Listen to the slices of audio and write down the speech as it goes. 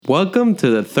Welcome to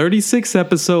the 36th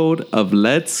episode of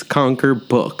Let's Conquer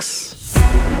Books.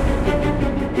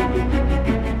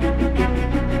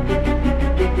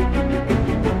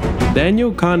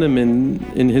 Daniel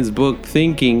Kahneman, in his book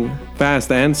Thinking,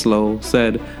 Fast and Slow,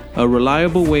 said, "A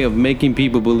reliable way of making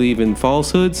people believe in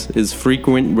falsehoods is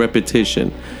frequent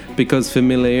repetition, because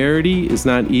familiarity is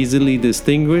not easily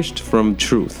distinguished from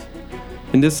truth."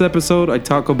 In this episode, I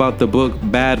talk about the book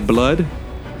Bad Blood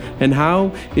and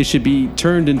how it should be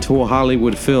turned into a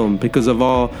Hollywood film because of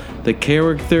all the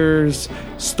characters,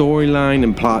 storyline,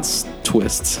 and plot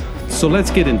twists. So let's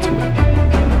get into it.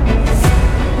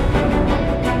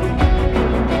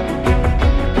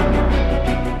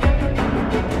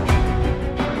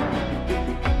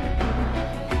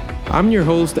 I'm your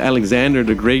host, Alexander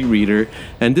the Great Reader,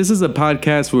 and this is a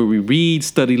podcast where we read,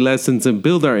 study lessons, and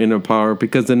build our inner power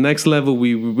because the next level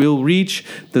we will reach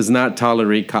does not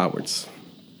tolerate cowards.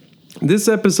 This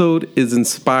episode is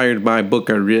inspired by a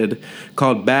book I read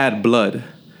called Bad Blood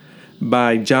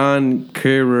by John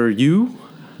Carreyrou.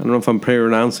 I don't know if I'm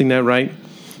pronouncing that right.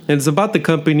 And it's about the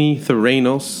company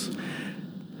Theranos.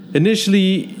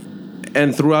 Initially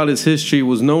and throughout its history, it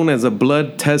was known as a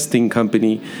blood testing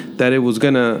company, that it was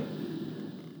going to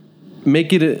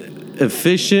make it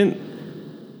efficient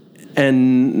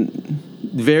and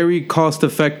very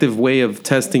cost-effective way of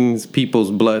testing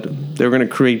people's blood. They're going to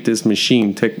create this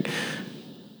machine.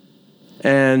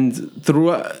 And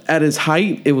at its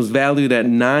height, it was valued at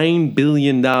 $9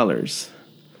 billion.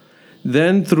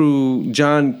 Then through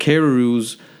John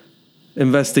Carreyrou's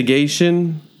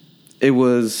investigation, it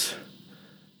was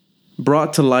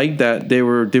brought to light that they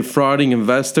were defrauding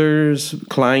investors,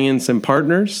 clients, and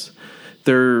partners.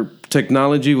 Their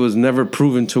technology was never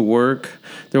proven to work.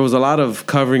 There was a lot of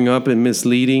covering up and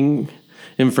misleading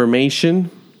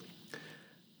information,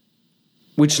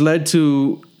 which led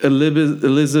to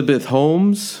Elizabeth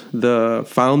Holmes, the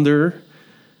founder,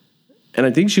 and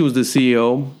I think she was the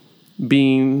CEO,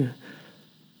 being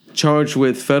charged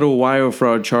with federal wire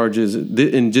fraud charges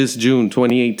in just June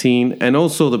 2018, and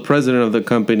also the president of the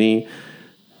company,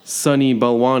 Sunny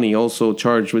Balwani, also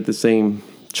charged with the same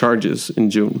charges in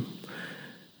June.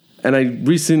 And I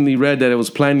recently read that it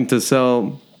was planning to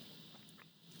sell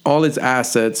all its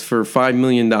assets for $5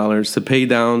 million to pay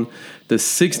down the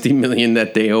 $60 million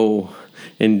that they owe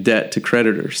in debt to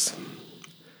creditors.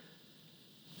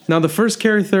 Now, the first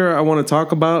character I want to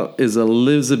talk about is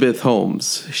Elizabeth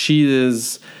Holmes. She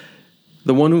is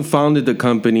the one who founded the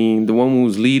company, the one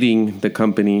who's leading the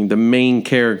company, the main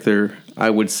character,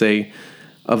 I would say,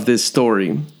 of this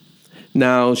story.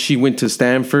 Now, she went to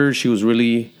Stanford. She was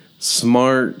really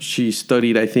smart. She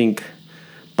studied, I think,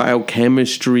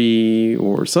 biochemistry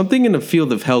or something in the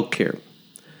field of healthcare.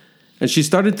 And she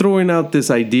started throwing out this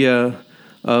idea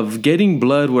of getting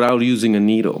blood without using a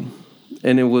needle.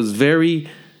 And it was very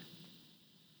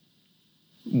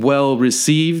well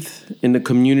received in the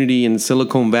community in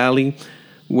Silicon Valley,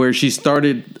 where she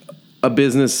started a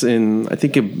business in, I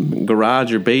think, a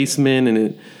garage or basement,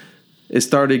 and it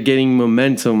started getting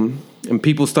momentum, and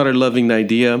people started loving the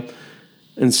idea.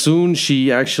 And soon she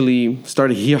actually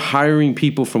started hiring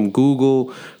people from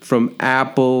Google, from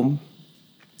Apple.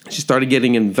 She started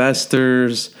getting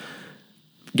investors,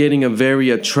 getting a very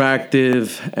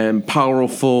attractive and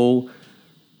powerful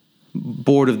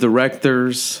board of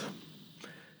directors.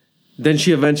 Then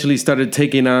she eventually started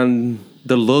taking on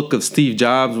the look of Steve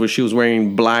Jobs, where she was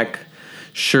wearing black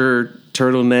shirt,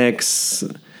 turtlenecks.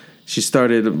 She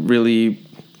started really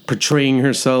portraying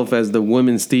herself as the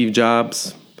woman Steve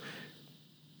Jobs.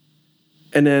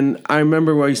 And then I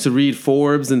remember when I used to read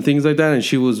Forbes and things like that, and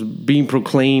she was being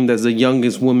proclaimed as the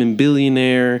youngest woman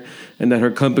billionaire, and that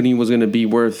her company was going to be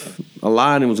worth a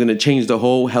lot and was going to change the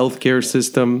whole healthcare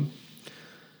system.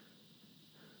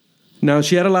 Now,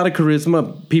 she had a lot of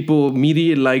charisma. People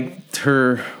immediately liked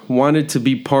her, wanted to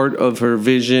be part of her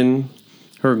vision,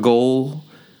 her goal.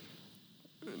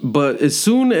 But as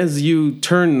soon as you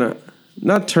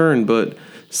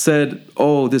said,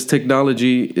 oh, this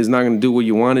technology is not going to do what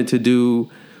you want it to do,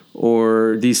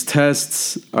 or these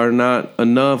tests are not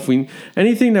enough.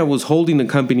 Anything that was holding the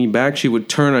company back, she would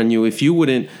turn on you. If you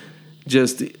wouldn't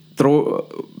just throw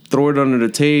it under the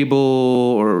table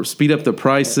or speed up the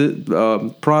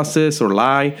process or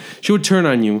lie, she would turn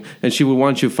on you and she would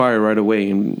want you fired right away.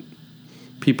 And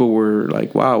people were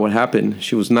like, wow, what happened?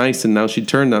 She was nice and now she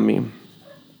turned on me.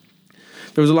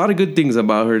 There was a lot of good things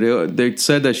about her. They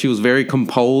said that she was very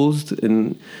composed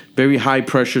in very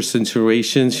high-pressure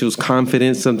situations. She was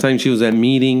confident. Sometimes she was at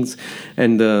meetings,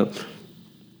 and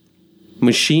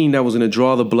machine that was going to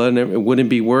draw the blood, and it wouldn't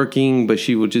be working, but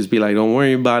she would just be like, don't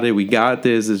worry about it, we got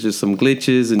this, it's just some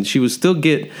glitches. And she would still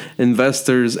get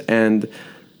investors and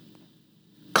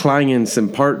clients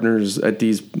and partners at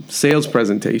these sales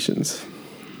presentations.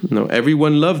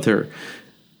 Everyone loved her.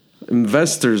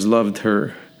 Investors loved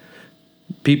her.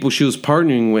 People she was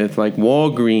partnering with, like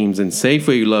Walgreens and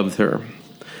Safeway, loved her.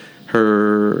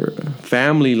 Her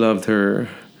family loved her.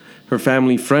 Her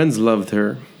family friends loved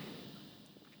her.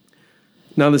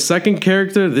 Now, the second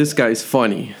character, this guy's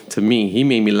funny to me. He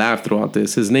made me laugh throughout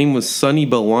this. His name was Sunny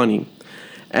Balwani,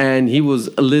 and he was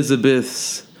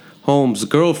Elizabeth Holmes'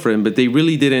 girlfriend, but they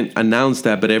really didn't announce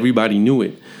that, but everybody knew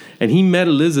it. And he met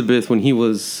Elizabeth when he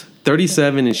was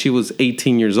 37 and she was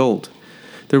 18 years old.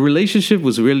 The relationship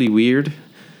was really weird.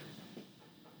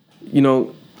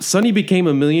 Sonny became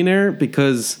a millionaire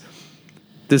because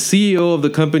the CEO of the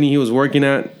company he was working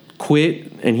at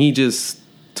quit, and he just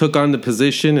took on the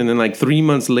position, and then like 3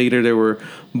 months later they were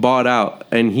bought out,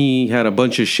 and he had a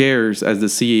bunch of shares as the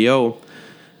CEO,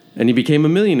 and he became a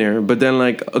millionaire. But then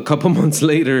like a couple months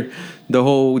later, the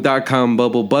whole .com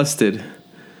bubble busted.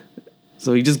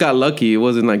 So he just got lucky. It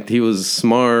wasn't like he was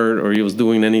smart or he was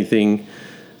doing anything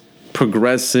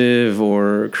progressive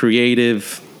or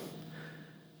creative.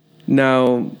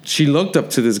 Now, she looked up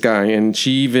to this guy, and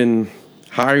she even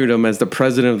hired him as the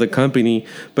president of the company.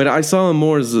 But I saw him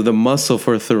more as the muscle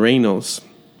for Theranos.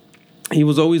 He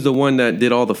was always the one that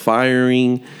did all the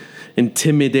firing,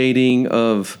 intimidating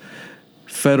of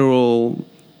federal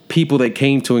people that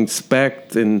came to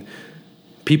inspect, and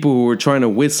people who were trying to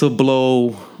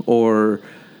whistleblow or,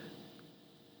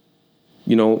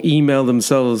 email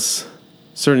themselves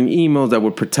certain emails that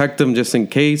would protect them just in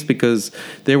case, because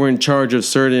they were in charge of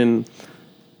certain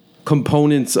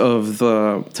components of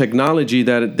the technology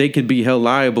that they could be held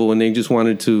liable, and they just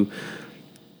wanted to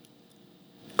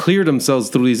clear themselves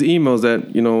through these emails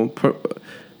that,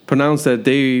 pronounced that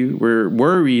they were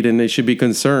worried and they should be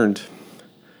concerned.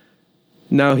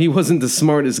 Now, he wasn't the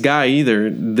smartest guy either.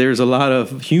 There's a lot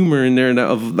of humor in there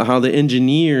of how the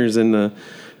engineers and the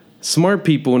smart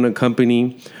people in the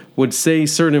company would say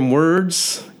certain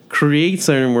words, create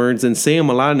certain words, and say them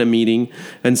a lot in a meeting,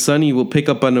 and Sonny will pick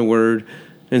up on the word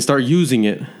and start using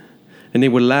it, and they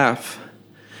would laugh.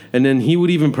 And then he would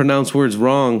even pronounce words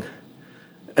wrong,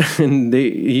 and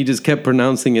he just kept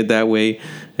pronouncing it that way,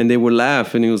 and they would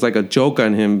laugh, and it was like a joke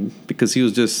on him because he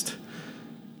was just,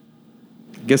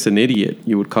 I guess, an idiot,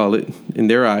 you would call it, in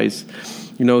their eyes.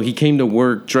 He came to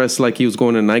work dressed like he was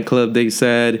going to a nightclub, they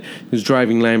said. He was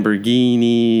driving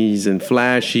Lamborghinis and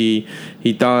flashy.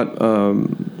 He thought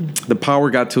the power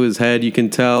got to his head, you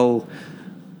can tell.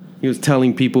 He was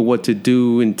telling people what to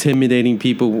do, intimidating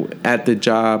people at the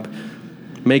job,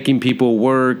 making people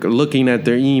work, looking at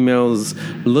their emails,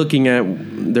 looking at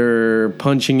their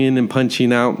punching in and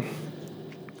punching out.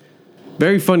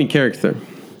 Very funny character.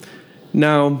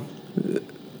 Now,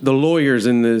 the lawyers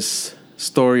in this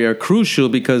story are crucial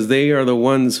because they are the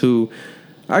ones who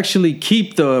actually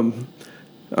keep the,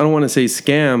 I don't want to say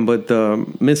scam, but the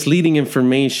misleading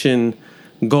information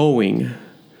going.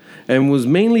 And was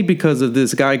mainly because of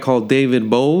this guy called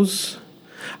David Bowes.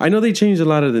 I know they changed a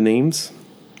lot of the names.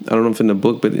 I don't know if in the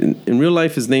book, but in real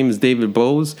life, his name is David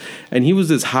Bowes. And he was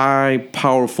this high,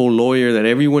 powerful lawyer that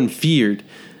everyone feared.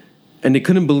 And they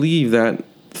couldn't believe that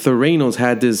Theranos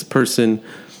had this person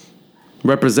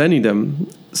representing them.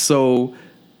 So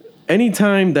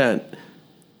anytime that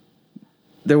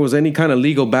there was any kind of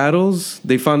legal battles,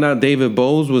 they found out David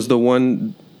Bowes was the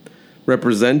one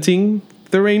representing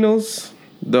Theranos.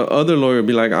 The other lawyer would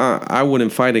be like, I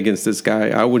wouldn't fight against this guy.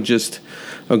 I would just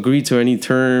agree to any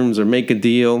terms or make a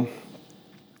deal.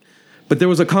 But there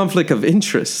was a conflict of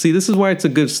interest. See, this is why it's a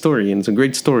good story, and it's a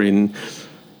great story. And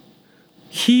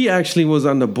he actually was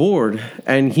on the board,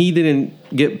 and he didn't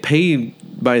get paid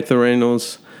by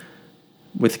Theranos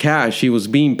with cash. He was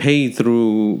being paid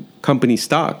through company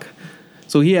stock.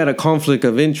 So he had a conflict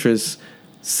of interest,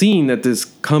 seeing that this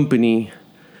company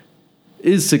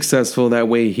is successful. That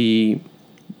way he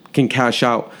can cash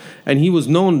out. And he was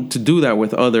known to do that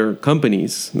with other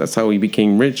companies. That's how he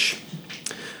became rich.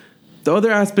 The other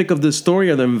aspect of the story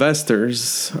are the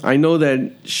investors. I know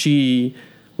that she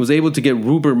was able to get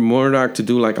Rupert Murdoch to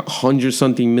do like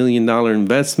 $100-something million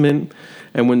investment.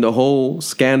 And when the whole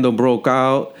scandal broke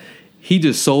out, he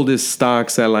just sold his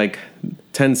stocks at like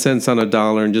 10 cents on a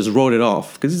dollar and just wrote it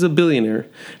off because he's a billionaire.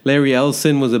 Larry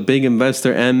Ellison was a big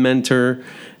investor and mentor.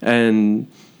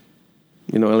 And,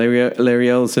 Larry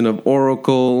Ellison of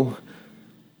Oracle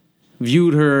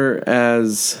viewed her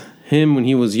as him when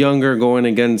he was younger, going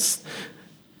against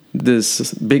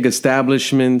this big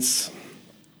establishments,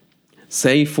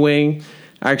 Safeway.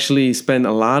 actually spent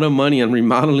a lot of money on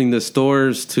remodeling the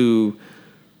stores to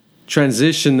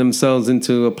transition themselves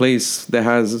into a place that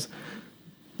has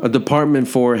a department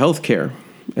for healthcare.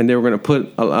 And they were going to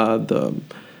put the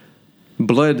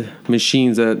blood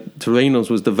machines that Terrenos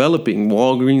was developing.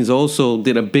 Walgreens also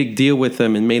did a big deal with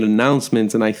them and made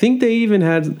announcements. And I think they even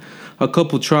had a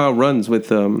couple trial runs with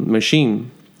the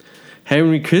machine.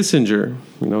 Henry Kissinger,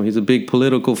 he's a big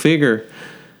political figure.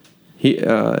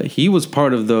 He was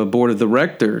part of the board of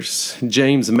directors.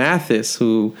 James Mathis,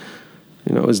 who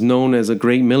is known as a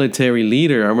great military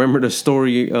leader. I remember the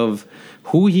story of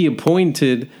who he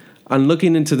appointed on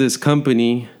looking into this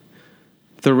company,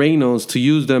 Theranos, to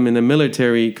use them in the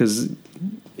military, because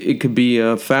it could be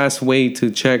a fast way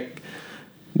to check,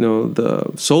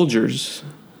 the soldiers.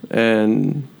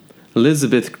 And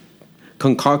Elizabeth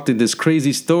concocted this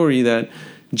crazy story that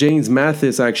James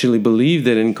Mathis actually believed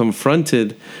it and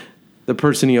confronted the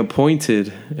person he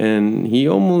appointed, and he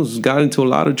almost got into a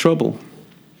lot of trouble.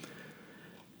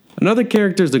 Another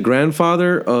character is the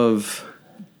grandfather of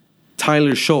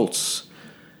Tyler Schultz,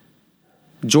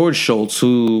 George Schultz,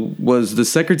 who was the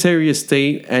Secretary of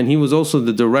State, and he was also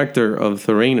the director of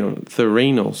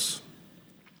Theranos.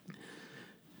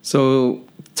 So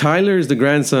Tyler is the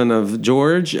grandson of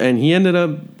George, and he ended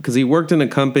up, because he worked in a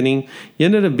company, he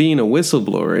ended up being a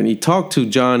whistleblower, and he talked to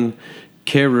John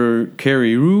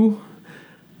Carreyrou,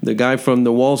 the guy from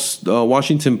the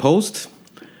Washington Post.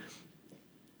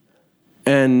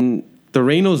 And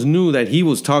Theranos knew that he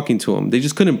was talking to him. They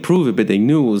just couldn't prove it, but they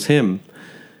knew it was him.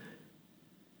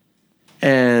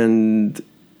 And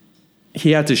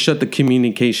he had to shut the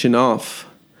communication off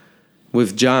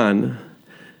with John.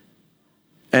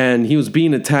 And he was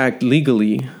being attacked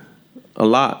legally a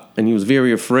lot. And he was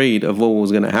very afraid of what was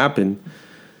going to happen.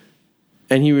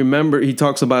 And he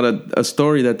talks about a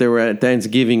story that they were at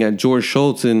Thanksgiving at George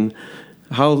Schultz in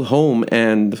home,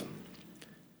 and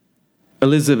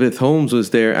Elizabeth Holmes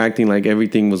was there acting like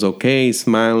everything was okay,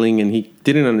 smiling, and he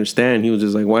didn't understand. He was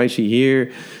just like, why is she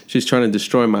here? She's trying to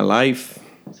destroy my life.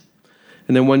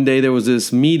 And then one day there was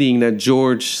this meeting that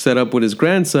George set up with his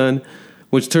grandson,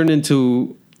 which turned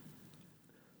into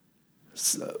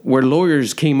where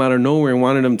lawyers came out of nowhere and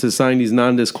wanted him to sign these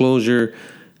non-disclosure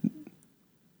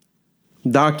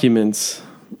documents,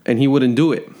 and he wouldn't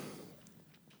do it.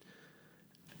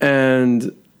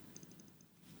 And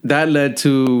that led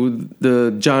to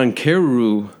the John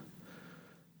Carreyrou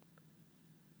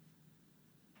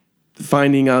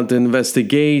finding out the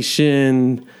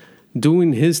investigation,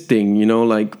 doing his thing,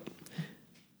 like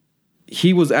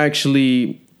he was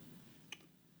actually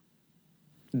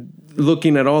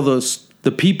looking at all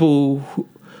the people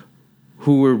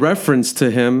who were referenced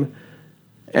to him,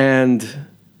 and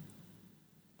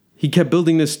he kept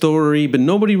building this story, but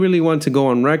nobody really wanted to go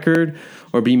on record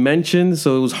or be mentioned,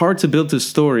 so it was hard to build this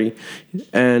story.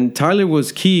 And Tyler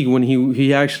was key when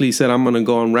he actually said, I'm going to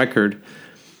go on record.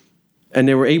 And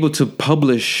they were able to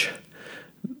publish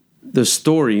the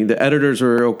story. The editors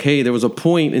were okay. There was a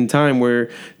point in time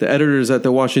where the editors at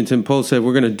the Washington Post said,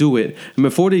 we're going to do it. And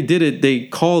before they did it, they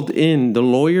called in the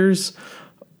lawyers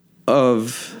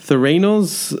of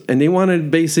Theranos, and they wanted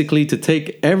basically to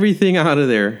take everything out of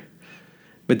there.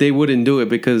 But they wouldn't do it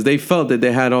because they felt that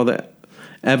they had all the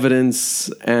evidence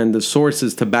and the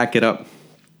sources to back it up.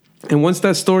 And once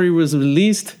that story was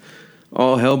released,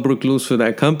 all hell broke loose for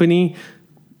that company.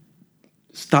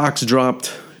 Stocks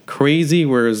dropped crazy,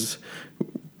 whereas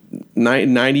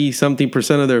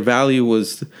 90-something% of their value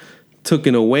was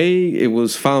taken away. It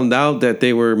was found out that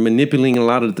they were manipulating a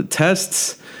lot of the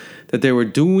tests that they were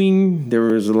doing. There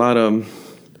was a lot of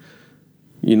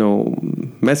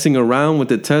messing around with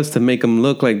the tests to make them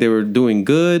look like they were doing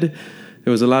good.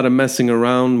 There was a lot of messing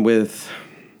around with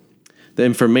the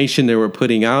information they were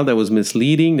putting out that was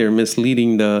misleading. They were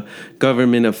misleading the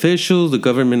government officials. The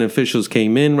government officials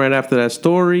came in right after that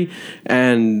story,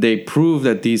 and they proved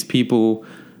that these people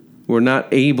were not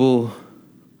able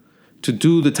to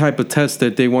do the type of tests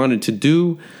that they wanted to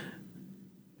do.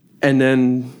 And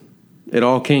then it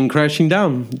all came crashing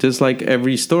down, just like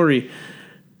every story.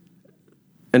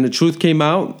 And the truth came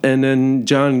out, and then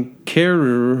John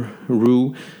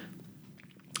Carreyrou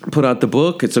put out the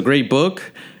book. It's a great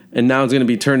book, and now it's going to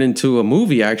be turned into a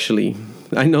movie, actually.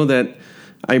 I know that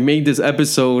I made this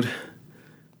episode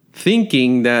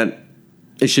thinking that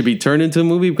it should be turned into a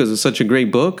movie because it's such a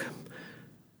great book,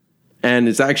 and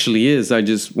it actually is.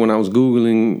 When I was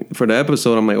Googling for the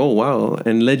episode, I'm like, oh, wow.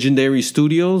 And Legendary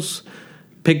Studios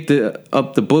picked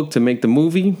up the book to make the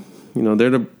movie. They're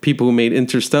the people who made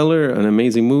Interstellar, an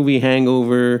amazing movie,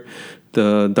 Hangover,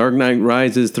 The Dark Knight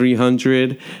Rises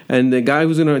 300. And the guy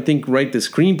who's going to, I think, write the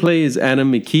screenplay is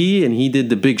Adam McKay, and he did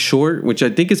The Big Short, which I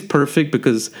think is perfect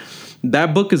because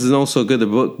that book is also a good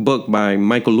book by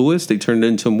Michael Lewis. They turned it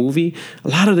into a movie. A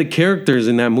lot of the characters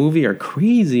in that movie are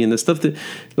crazy, and the stuff that,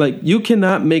 like, you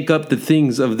cannot make up the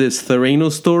things of this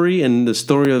Theranos story and the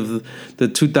story of the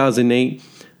 2008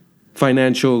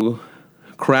 financial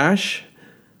crash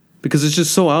because it's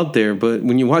just so out there. But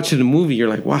when you watch it in a movie, you're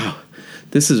like, wow,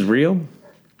 this is real.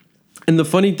 And the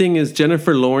funny thing is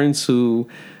Jennifer Lawrence, who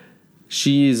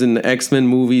she's in the X-Men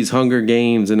movies, Hunger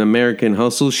Games, and American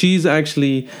Hustle. She's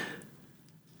actually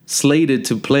slated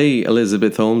to play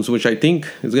Elizabeth Holmes, which I think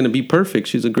is going to be perfect.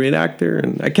 She's a great actor,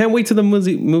 and I can't wait till the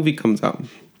movie comes out.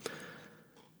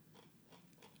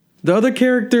 The other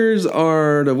characters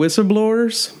are the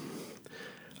whistleblowers.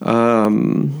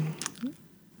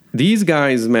 These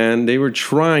guys, man, they were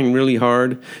trying really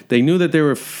hard. They knew that they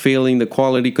were failing the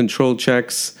quality control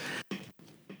checks.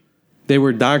 They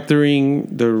were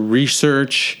doctoring the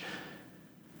research.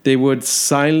 They were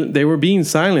being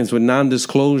silenced with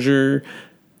non-disclosure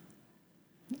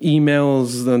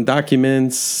emails and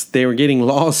documents. They were getting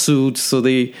lawsuits, so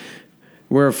they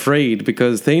were afraid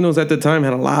because Thanos at the time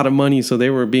had a lot of money, so they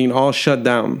were being all shut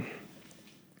down.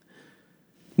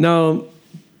 Now,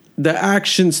 the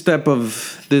action step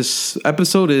of this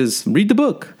episode is read the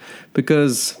book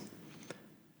because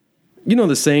you know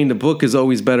the saying, the book is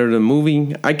always better than the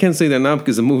movie. I can't say that now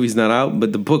because the movie's not out,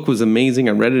 but the book was amazing.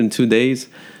 I read it in 2 days.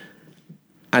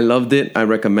 I loved it. I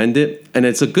recommend it. And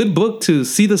it's a good book to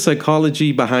see the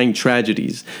psychology behind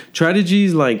tragedies.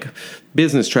 Tragedies like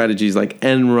business tragedies like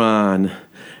Enron,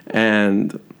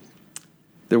 and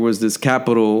there was this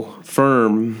capital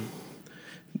firm.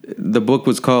 The book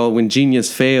was called When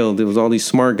Genius Failed. It was all these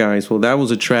smart guys. Well, that was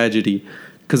a tragedy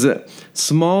because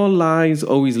small lies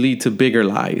always lead to bigger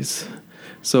lies.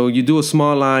 So you do a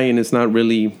small lie and it's not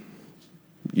really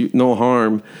no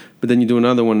harm, but then you do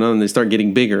another one and they start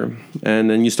getting bigger. And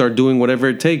then you start doing whatever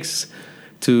it takes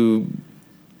to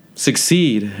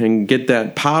succeed and get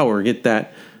that power, get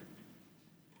that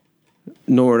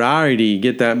notoriety,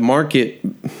 get that market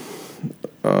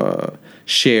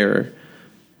share.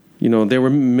 You know, they were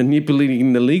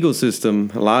manipulating the legal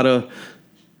system. A lot of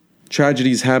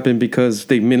tragedies happen because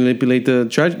they manipulate the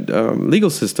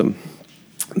legal system.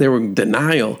 They were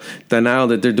denial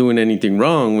that they're doing anything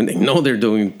wrong when they know they're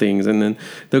doing things. And then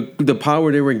the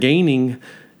power they were gaining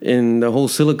in the whole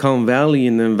Silicon Valley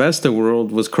and the investor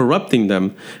world was corrupting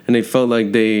them. And they felt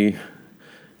like they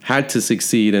had to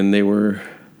succeed and they were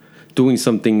doing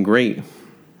something great.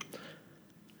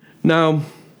 Now,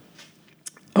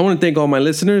 I want to thank all my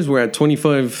listeners. We're at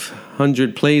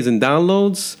 2,500 plays and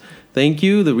downloads. Thank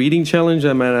you. The reading challenge,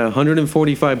 I'm at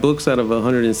 145 books out of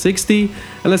 160. And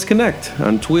let's connect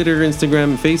on Twitter, Instagram,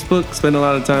 and Facebook. Spend a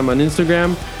lot of time on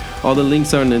Instagram. All the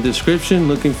links are in the description.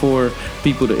 Looking for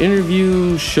people to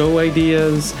interview, show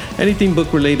ideas, anything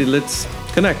book related. Let's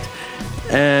connect.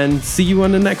 And see you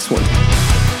on the next one.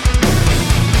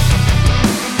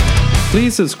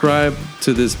 Please subscribe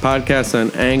to this podcast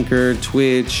on Anchor,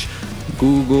 Twitch,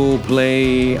 Google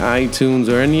Play, iTunes,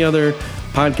 or any other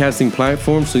podcasting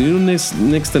platform so you don't miss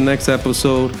the next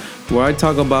episode where I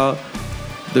talk about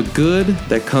the good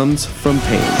that comes from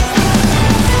pain.